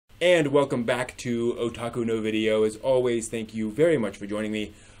And welcome back to Otaku no Video. As always, thank you very much for joining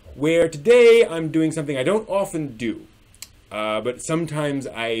me, where today I'm doing something I don't often do, but sometimes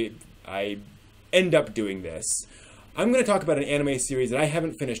I end up doing this. I'm going to talk about an anime series that I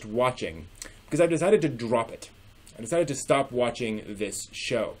haven't finished watching, because I've decided to drop it. I decided to stop watching this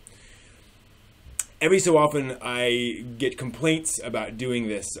show. Every so often I get complaints about doing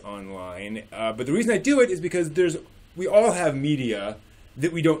this online, but the reason I do it is because we all have media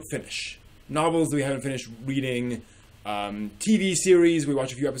that we don't finish. Novels that we haven't finished reading, TV series we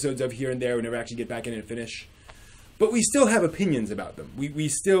watch a few episodes of here and there, we never actually get back in and finish. But we still have opinions about them. We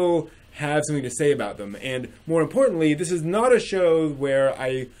still have something to say about them. And more importantly, this is not a show where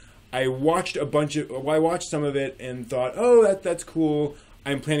I watched I watched some of it and thought, oh, that's cool,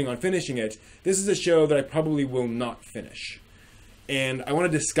 I'm planning on finishing it. This is a show that I probably will not finish. And I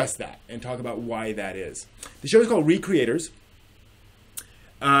want to discuss that and talk about why that is. The show is called Recreators.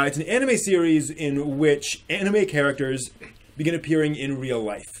 It's an anime series in which anime characters begin appearing in real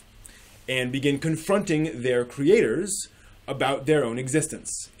life and begin confronting their creators about their own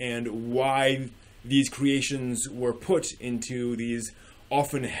existence and why these creations were put into these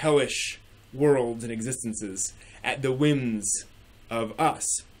often hellish worlds and existences at the whims of us.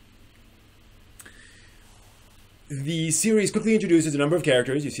 The series quickly introduces a number of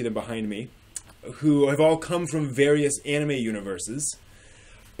characters, you see them behind me, who have all come from various anime universes.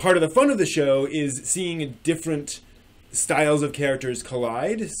 Part of the fun of the show is seeing different styles of characters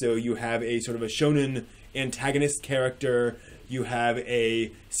collide. So you have a sort of a shonen antagonist character, you have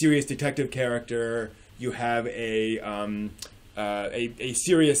a serious detective character, you have a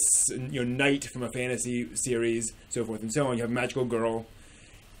serious knight from a fantasy series, so forth and so on. You have a magical girl,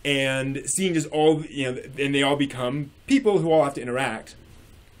 and seeing just all and they all become people who all have to interact.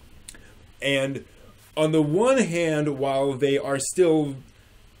 And on the one hand, while they are still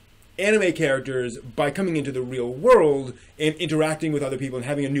anime characters, by coming into the real world and interacting with other people and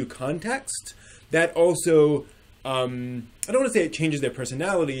having a new context, that also, I don't want to say it changes their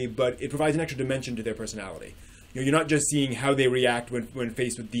personality, but it provides an extra dimension to their personality. You're not just seeing how they react when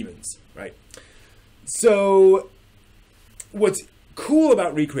faced with demons, right? So, what's cool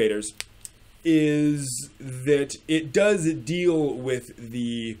about Recreators is that it does deal with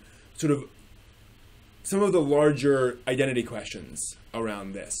the sort of some of the larger identity questions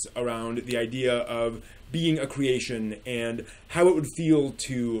around this, around the idea of being a creation and how it would feel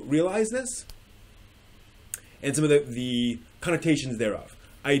to realize this, and some of the connotations thereof.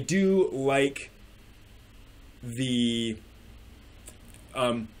 I do like I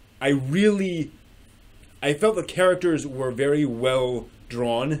felt the characters were very well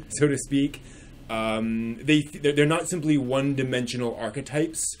drawn, so to speak. They're not simply one-dimensional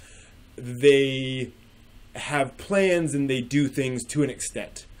archetypes. They have plans and they do things to an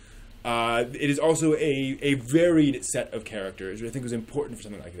extent. It is also a varied set of characters, which I think was important for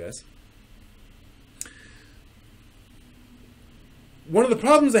something like this. One of the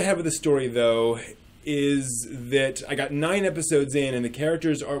problems I have with the story, though, is that I got 9 episodes in and the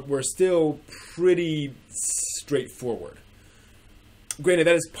characters were still pretty straightforward. Granted,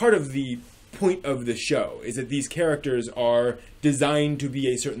 that is part of the point of the show, is that these characters are designed to be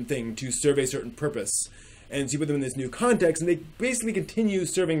a certain thing, to serve a certain purpose. And so you put them in this new context, and they basically continue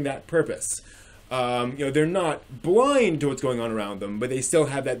serving that purpose. They're not blind to what's going on around them, but they still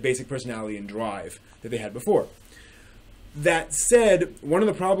have that basic personality and drive that they had before. That said, one of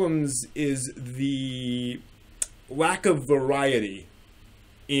the problems is the lack of variety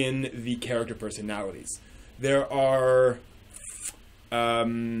in the character personalities. There are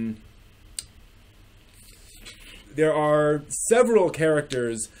several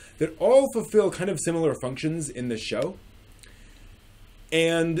characters that all fulfill kind of similar functions in the show,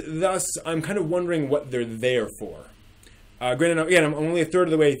 and thus I'm kind of wondering what they're there for. Granted, again, I'm only a third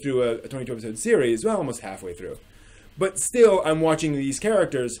of the way through a 22-episode series, well, almost halfway through. But still, I'm watching these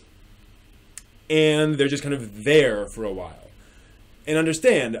characters, and they're just kind of there for a while. And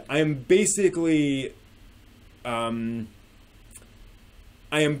understand, I am basing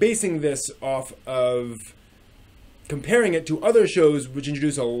this off of comparing it to other shows which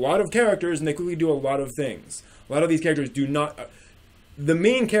introduce a lot of characters and they quickly do a lot of things. A lot of these characters do not... the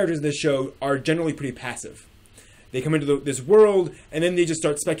main characters in this show are generally pretty passive. They come into this world and then they just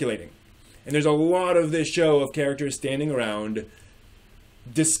start speculating. And there's a lot of this show of characters standing around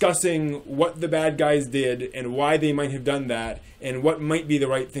discussing what the bad guys did and why they might have done that and what might be the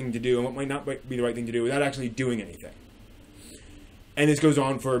right thing to do and what might not be the right thing to do without actually doing anything. And this goes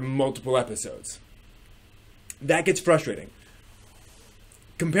on for multiple episodes. That gets frustrating.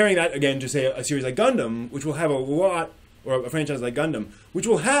 Comparing that, again, to, say, a series like Gundam, which will have a lot or a franchise like Gundam, which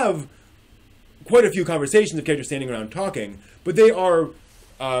will have quite a few conversations of characters standing around talking, but they are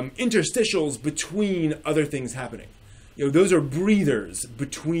interstitials between other things happening. You know, those are breathers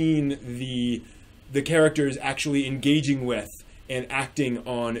between the characters actually engaging with and acting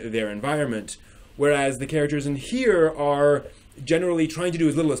on their environment, whereas the characters in here are generally trying to do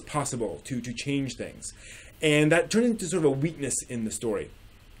as little as possible to change things. And that turned into sort of a weakness in the story.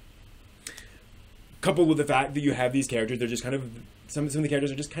 Coupled with the fact that you have these characters, they're just kind of, some of the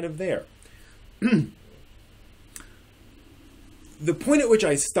characters are just kind of there. The point at which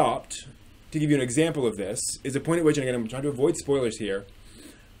I stopped, to give you an example of this, is a point at which, and again, I'm trying to avoid spoilers here,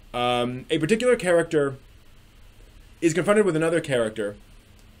 a particular character is confronted with another character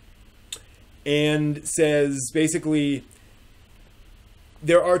and says, basically,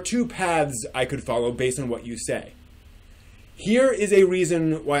 there are two paths I could follow based on what you say. Here is a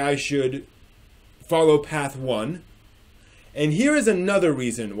reason why I should follow path 1, and here is another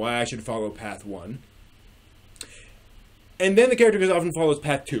reason why I should follow path 1. And then the character goes off and follows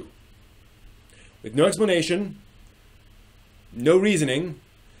path 2. With no explanation, no reasoning,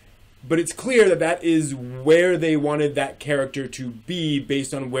 but it's clear that that is where they wanted that character to be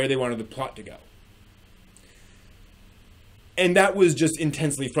based on where they wanted the plot to go. And that was just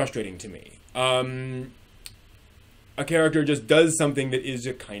intensely frustrating to me. A character just does something that is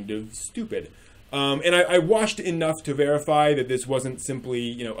a kind of stupid. And I watched enough to verify that this wasn't simply,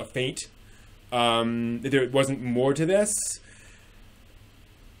 you know, a feint. That there wasn't more to this.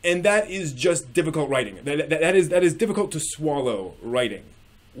 And that is just difficult writing. That is difficult to swallow writing.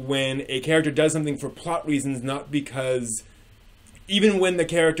 When a character does something for plot reasons, not because, even when the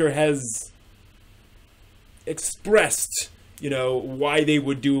character has expressed, you know, why they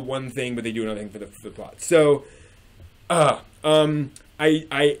would do one thing, but they do another thing for the plot. So, I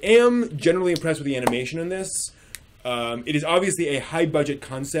am generally impressed with the animation in this. It is obviously a high-budget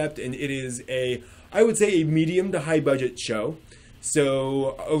concept, and it is I would say, a medium to high-budget show.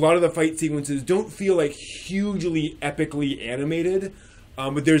 So a lot of the fight sequences don't feel like hugely epically animated,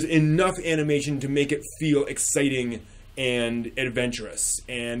 but there's enough animation to make it feel exciting and adventurous.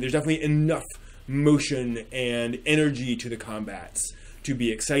 And there's definitely enough motion and energy to the combats to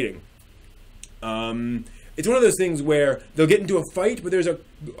be exciting. It's one of those things where they'll get into a fight, but there's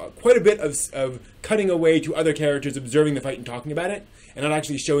quite a bit of cutting away to other characters observing the fight and talking about it, and not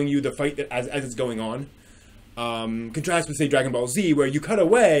actually showing you the fight as it's going on. Contrast with, say, Dragon Ball Z, where you cut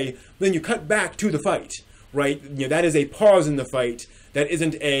away, then you cut back to the fight, right? You know, that is a pause in the fight. That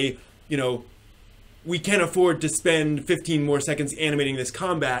isn't a, you know, we can't afford to spend 15 more seconds animating this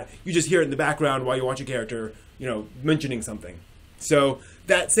combat. You just hear it in the background while you watch a character, you know, mentioning something. So,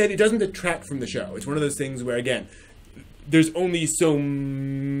 that said, it doesn't detract from the show. It's one of those things where, again, there's only so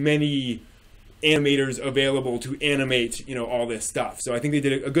many animators available to animate, you know, all this stuff. So I think they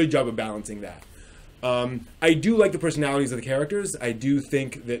did a good job of balancing that. I do like the personalities of the characters. I do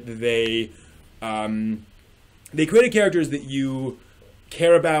think that they created characters that you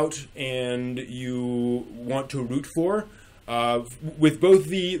care about and you want to root for. With both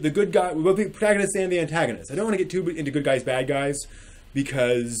the good guy, with both the protagonist and the antagonist. I don't want to get too into good guys, bad guys,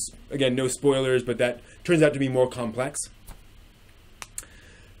 because, again, no spoilers, but that turns out to be more complex.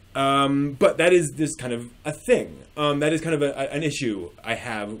 But that is this kind of a thing. That is kind of an issue I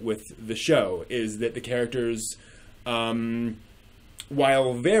have with the show, is that the characters,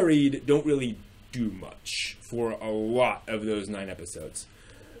 while varied, don't really do much for a lot of those 9 episodes.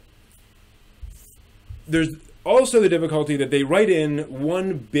 There's also the difficulty that they write in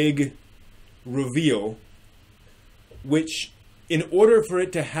one big reveal, which, in order for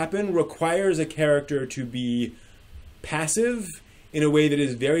it to happen, requires a character to be passive in a way that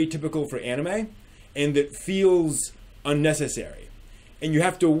is very typical for anime, and that feels unnecessary. And you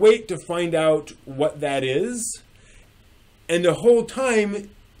have to wait to find out what that is, and the whole time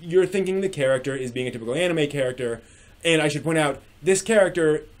you're thinking the character is being a typical anime character. And I should point out, this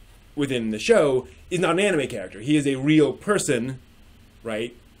character within the show is not an anime character. He is a real person,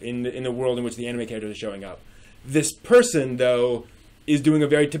 right, in the world in which the anime characters are showing up. This person, though, is doing a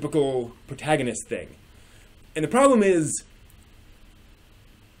very typical protagonist thing. And the problem is,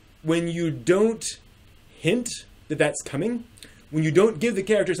 when you don't hint that that's coming, when you don't give the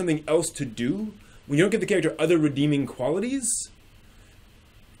character something else to do, when you don't give the character other redeeming qualities,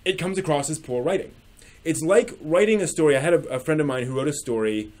 it comes across as poor writing. It's like writing a story. I had a friend of mine who wrote a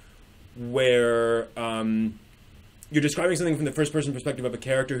story where you're describing something from the first-person perspective of a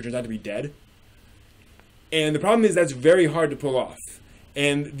character who turns out to be dead. And the problem is that's very hard to pull off.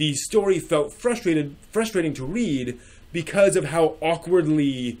 And the story felt frustrating to read because of how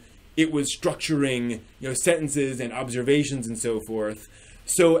awkwardly it was structuring, sentences and observations and so forth,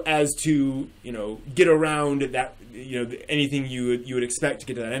 so as to, get around that, anything you would expect to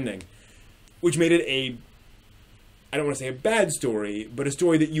get to that ending, which made it I don't want to say a bad story, but a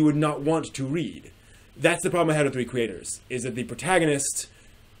story that you would not want to read. That's the problem I had with Three Creators, is that the protagonist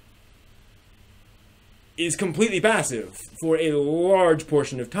is completely passive for a large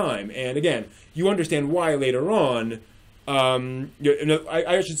portion of time. And again, you understand why later on.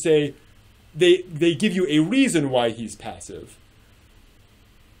 I should say, they give you a reason why he's passive.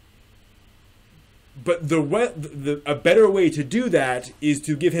 But a better way to do that is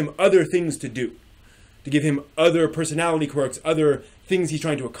to give him other things to do. To give him other personality quirks, other things he's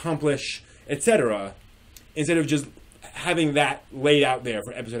trying to accomplish, etc. Instead of just having that laid out there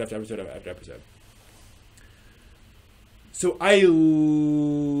for episode after episode after episode. So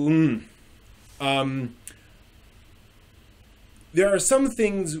there are some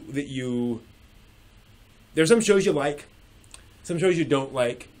things that there are some shows you like, some shows you don't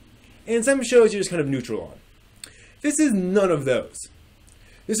like, and some shows you're just kind of neutral on. This is none of those.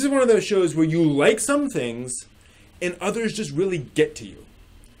 This is one of those shows where you like some things and others just really get to you.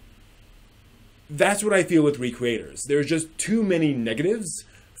 That's what I feel with Three Creators. There's just too many negatives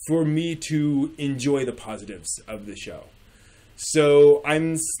for me to enjoy the positives of the show. So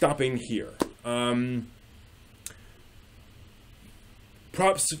I'm stopping here.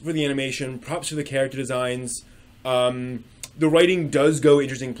 Props for the animation, props for the character designs. The writing does go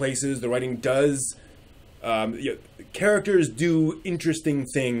interesting places. The writing does... characters do interesting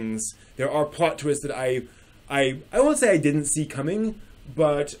things. There are plot twists that I won't say I didn't see coming,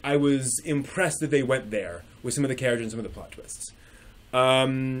 but I was impressed that they went there with some of the characters and some of the plot twists.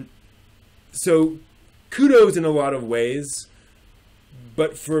 So kudos in a lot of ways,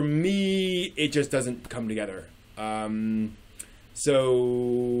 but for me, it just doesn't come together.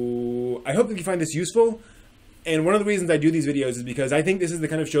 So I hope that you find this useful. And one of the reasons I do these videos is because I think this is the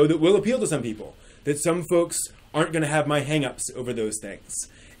kind of show that will appeal to some people. That some folks aren't going to have my hang-ups over those things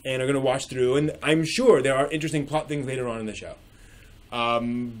and are going to watch through. And I'm sure there are interesting plot things later on in the show.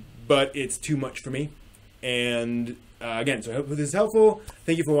 But it's too much for me. And again, so I hope this is helpful.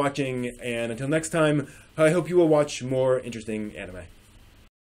 Thank you for watching. And until next time, I hope you will watch more interesting anime.